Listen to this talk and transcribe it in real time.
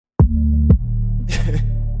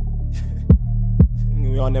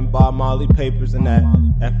on them Bob Marley papers and that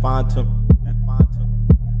phantom.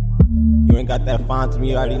 You ain't got that phantom,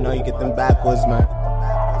 you already know you get them backwards, man.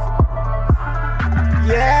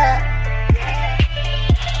 Yeah.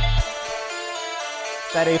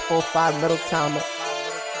 That 845 Middletown.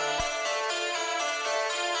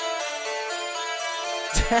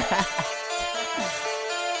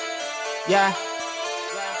 Yeah.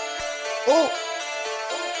 Oh.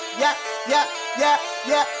 Yeah.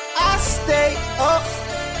 I stay up,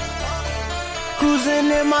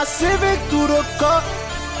 cruising in my Civic through the cup.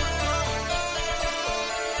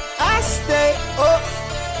 I stay up,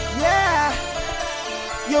 yeah.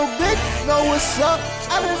 Yo, bitch, know what's up.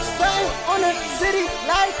 I've been staying on the city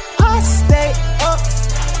life. I stay up,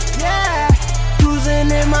 yeah.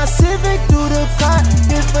 Cruising in my Civic through the cut.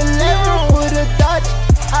 If a level for the Dutch,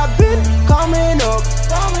 I've been coming up.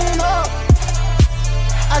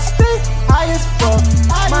 I stay high as fuck.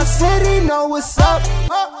 My city know what's up.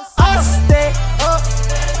 I stay up,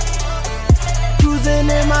 cruising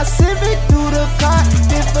in my Civic through the car.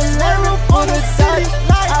 If a level for the Dutch,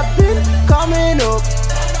 I've been coming up.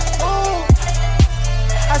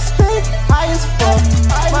 I stay high as fuck.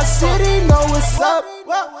 My city know what's up.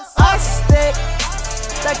 I stay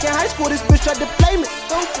back in high school. This bitch tried to play me.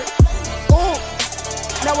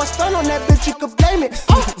 Now I stun on that bitch. You could blame it.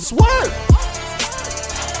 Swerve.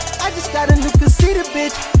 I just got a new conceited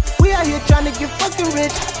bitch. We out here trying to get fucking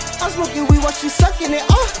rich. I'm smoking weed while she sucking it.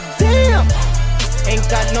 Damn. Ain't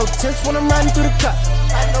got no tips when I'm riding through the cut.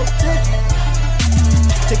 Got no tips.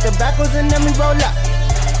 Take the backwards and then we roll up.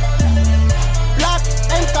 Black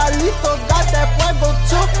and Cali got that fuego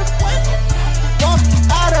too. Walk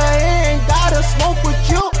out of here and gotta smoke with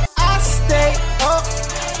you. I stay up,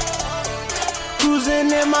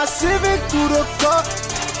 cruising in my Civic through the cup.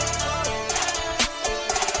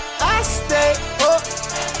 I stay up,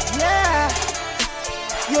 yeah.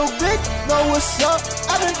 Yo, bitch, know what's up.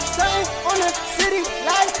 I've been staying on the city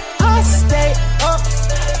life. I stay up,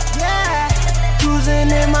 yeah. Cruising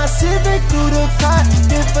in my Civic through the cut.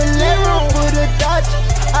 If a level for the Dutch,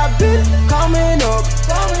 I've been coming up.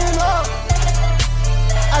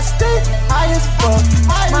 I stay high as fuck.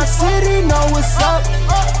 My city know what's up.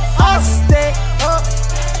 I stay up,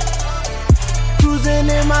 cruising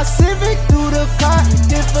in my Civic through the car.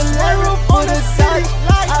 If a level for the Dutch,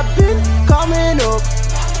 I've been coming up.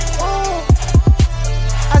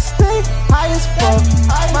 I stay high as fuck.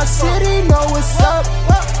 My city know what's up.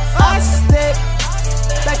 I stay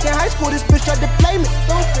back in high school. This bitch tried to play me.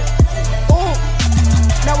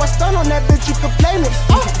 Now I stun on that bitch. You could blame it.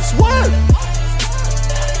 Swerve.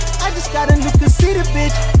 I just got a new conceited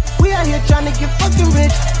bitch. We out here trying to get fucking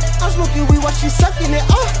rich. I'm smoking weed while she sucking it.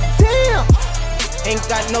 Damn. Ain't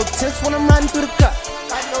got no tips when I'm riding through the cut.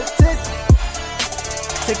 Got no tips.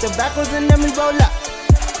 Take the backwards and then we roll up.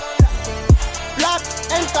 Black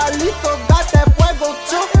and Cali got that fuego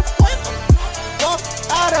too. Walk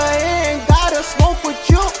out of here and gotta smoke with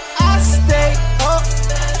you. I stay up,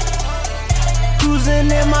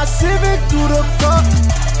 cruising in my Civic through the cup.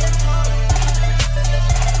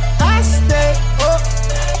 I stay up,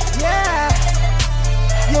 yeah.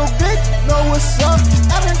 Yo, bitch, know what's up.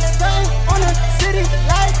 I've been staying on the city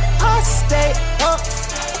life. I stay up,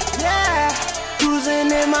 yeah.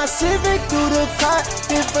 Cruising in my Civic through the car.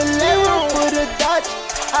 If a level for the Dutch,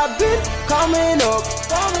 I've been coming up.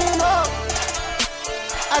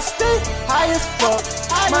 I stay high as fuck.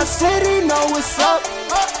 My city know what's up.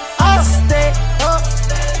 I stay up,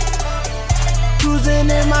 cruising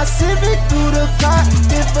in my Civic through the car.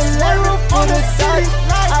 If a level for the Dutch,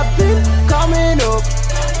 I've been coming up.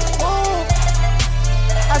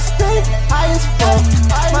 I stay high as fuck.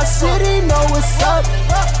 My city know what's up.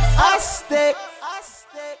 I stay